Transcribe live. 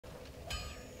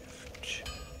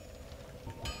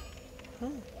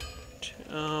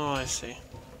Oh, I see.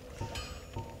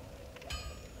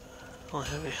 Only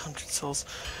have 800 souls.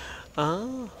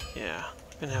 Yeah.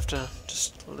 Gonna have to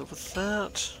just live with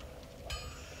that.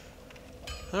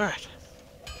 Alright.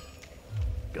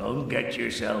 Don't get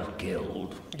yourself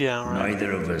killed. Yeah, right.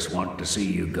 Neither of us want to see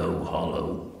you go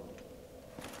hollow.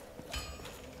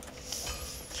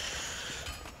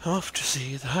 I'm off to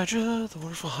see the Hydra, the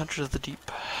wonderful Hydra of the deep.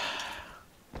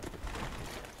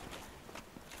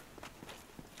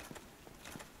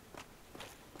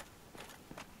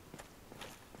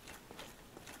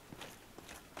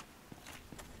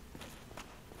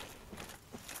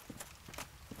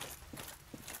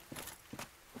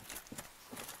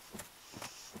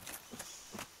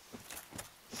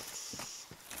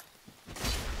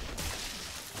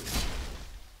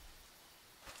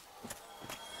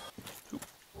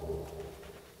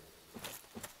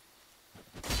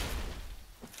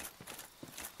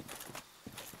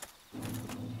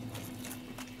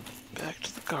 Back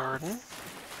to the garden.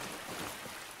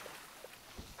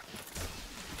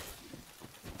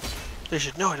 They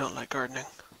should know I don't like gardening.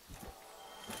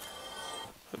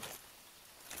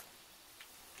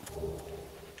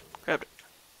 Grabbed it.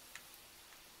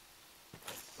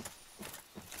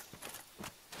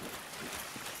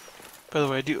 By the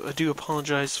way, I do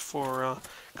apologize for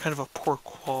kind of a poor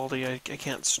quality. I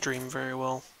can't stream very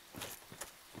well.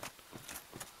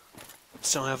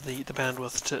 Just don't have the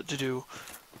bandwidth to do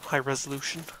high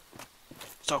resolution.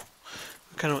 So,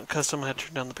 we kind of went custom. I had to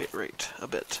turn down the bit rate a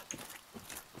bit.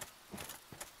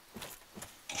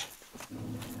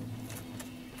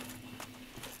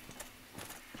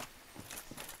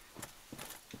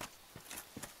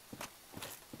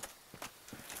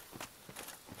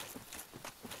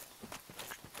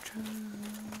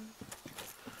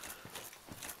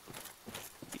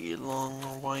 The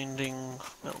long, winding,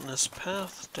 mountainous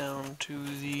path down to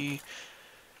the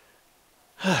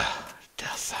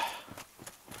death.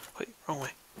 Wait, wrong way.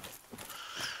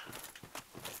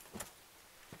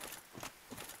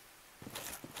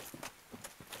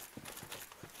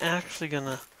 Actually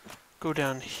gonna go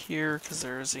down here because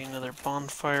there's another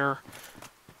bonfire.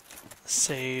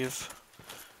 Save,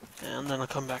 and then I'll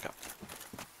come back up.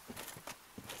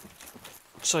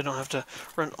 So I don't have to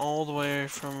run all the way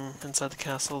from inside the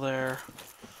castle there.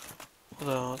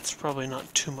 Although it's probably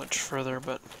not too much further,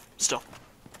 but still.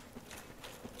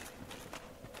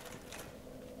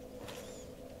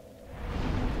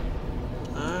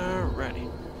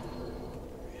 Alrighty.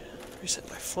 Reset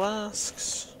my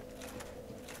flasks.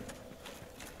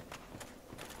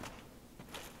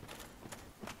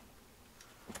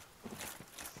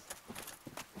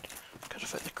 Gotta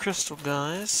fight the crystal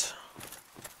guys.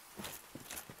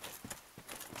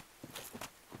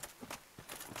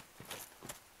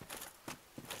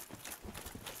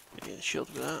 Get a shield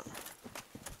for that.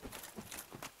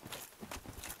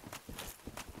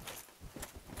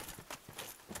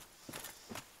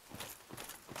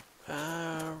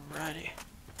 Alrighty.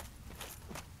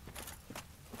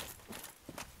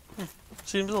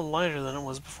 Seems a little lighter than it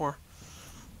was before.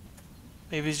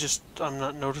 Maybe it's just I'm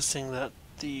not noticing that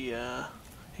the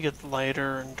you get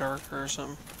lighter and darker or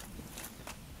something.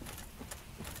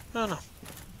 I don't know.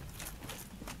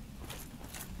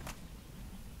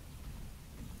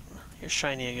 You're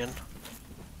shiny again.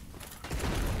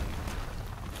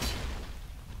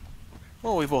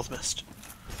 Oh, we both missed.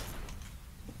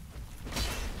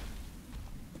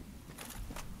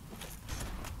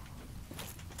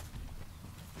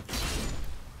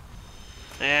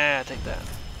 Yeah, take that.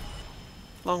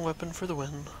 Long weapon for the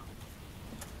win.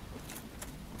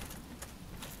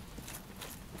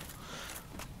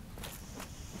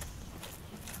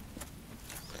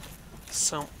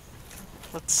 So,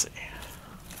 let's see.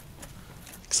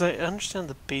 Because I understand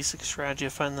the basic strategy. I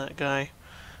find that guy.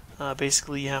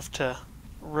 Basically, you have to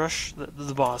rush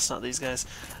the boss, not these guys.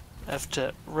 Have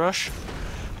to rush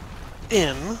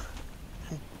in,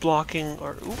 and blocking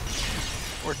or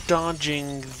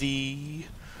dodging the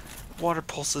water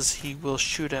pulses he will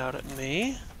shoot out at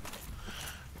me.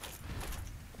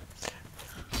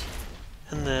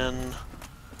 And then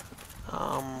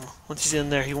once he's in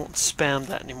there, he won't spam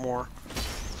that anymore.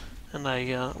 And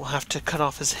I will have to cut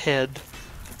off his head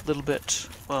a little bit.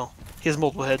 Well, he has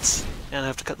multiple heads, and I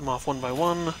have to cut them off one by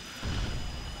one.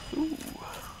 Ooh.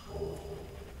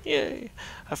 Yay.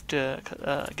 I have to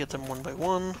get them one by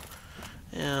one.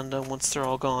 And once they're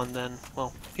all gone, then,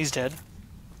 well, he's dead.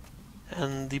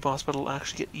 And the boss battle will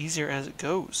actually get easier as it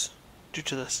goes due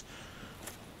to this.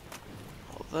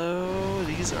 Although,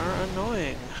 these are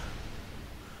annoying.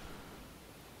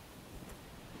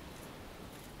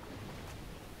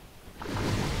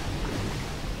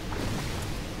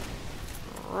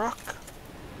 Rock,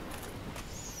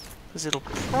 Because it'll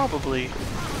probably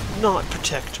not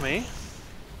protect me.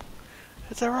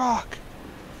 It's a rock!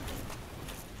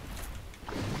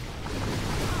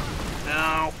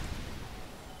 No!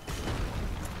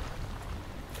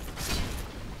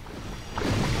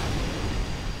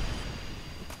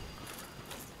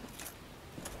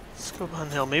 Let's go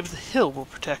behind the hill. Maybe the hill will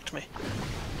protect me.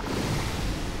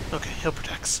 Okay, hill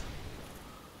protects.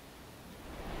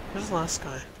 Where's the last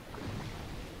guy?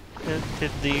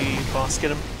 Did the boss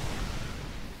get him?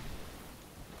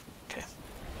 Okay.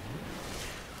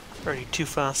 Already 2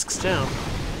 flasks down.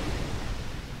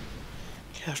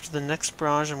 Okay, after the next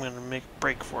barrage, I'm going to make a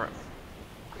break for it.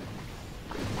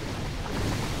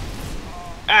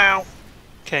 Ow!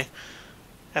 Okay.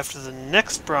 After the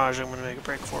next barrage, I'm going to make a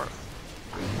break for it.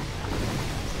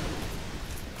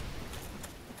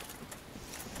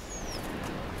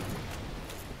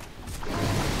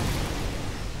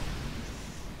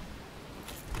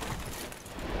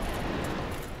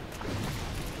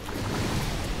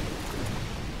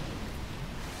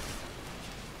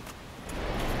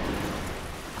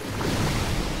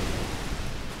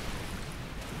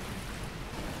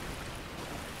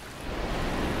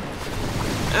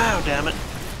 Ow, damn it.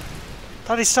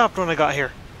 Thought he stopped when I got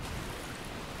here.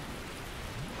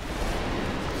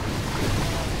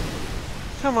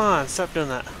 Come on, stop doing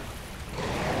that.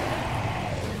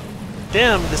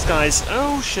 Damn, this guy's...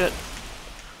 Oh, shit.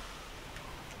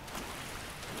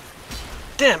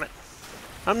 Damn it.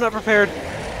 I'm not prepared.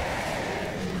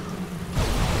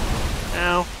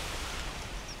 Ow.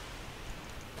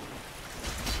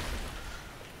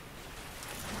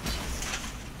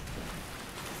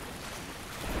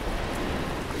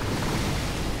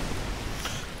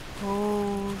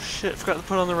 Oh, shit. Forgot to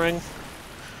put on the ring.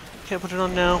 Can't put it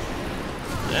on now.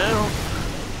 Ow.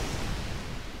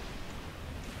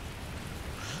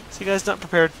 So you guys not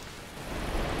prepared.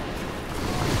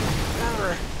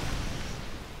 Arr.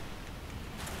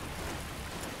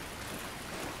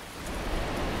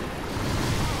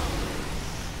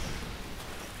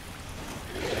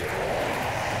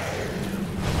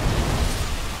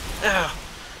 Ow.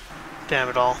 Damn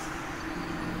it all.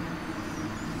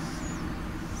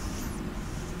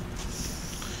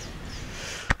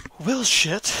 Well,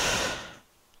 shit.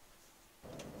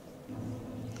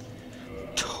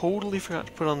 Totally forgot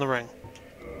to put on the ring.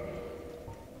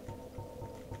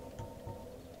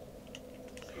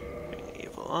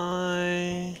 Evil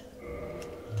Eye.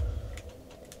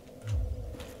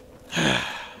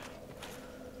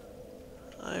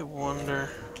 I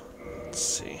wonder. Let's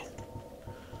see.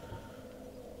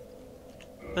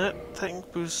 That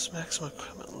tank boosts maximum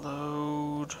equipment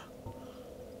load.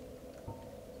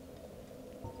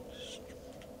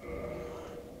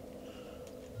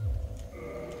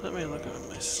 Let me look at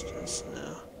my stats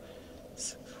now.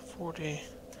 640.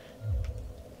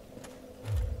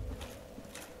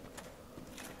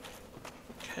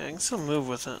 Okay, I can still move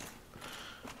with it.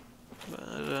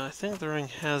 But I think the ring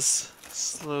has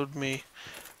slowed me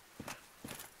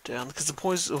down. Because the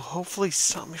poison will hopefully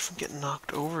stop me from getting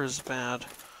knocked over as bad.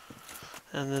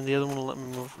 And then the other one will let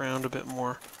me move around a bit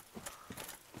more.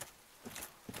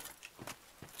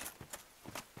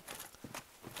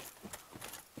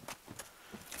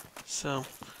 So,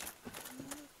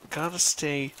 gotta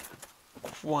stay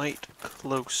quite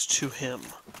close to him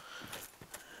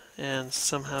and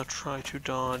somehow try to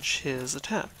dodge his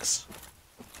attacks.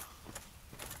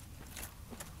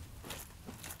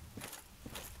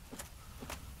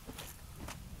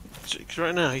 Because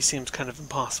right now he seems kind of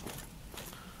impossible.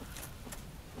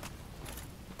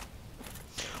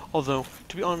 Although,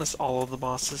 to be honest, all of the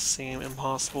bosses seem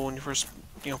impossible when you first,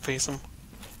 face them.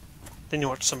 Then you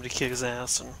watch somebody kick his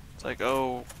ass and it's like,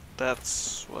 oh,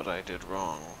 that's what I did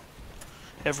wrong.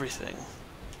 Everything.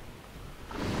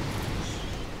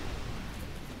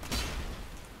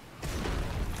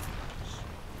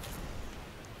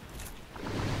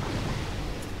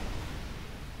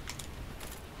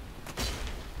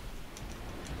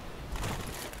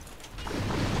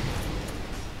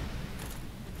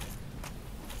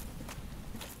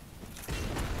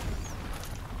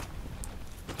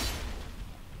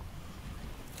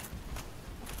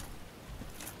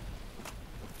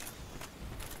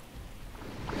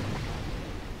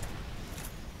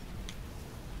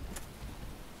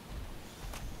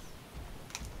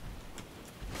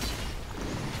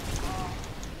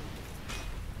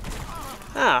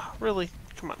 Ah, really?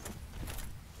 Come on.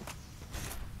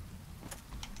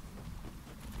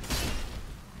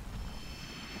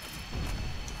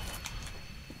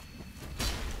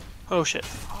 Oh shit.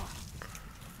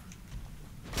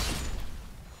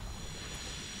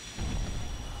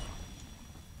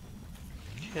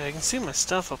 Okay, I can see my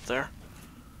stuff up there.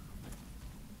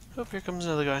 Oh, here comes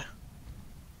another guy.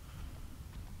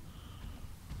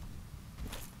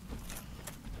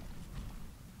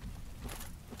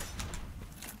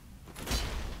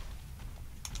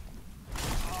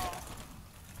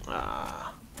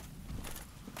 Ah.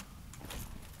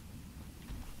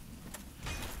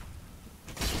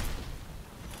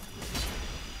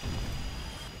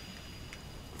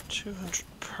 200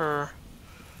 per.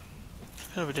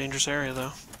 Kind of a dangerous area,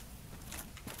 though.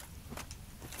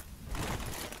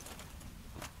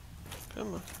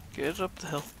 Come on, get up the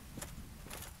hill.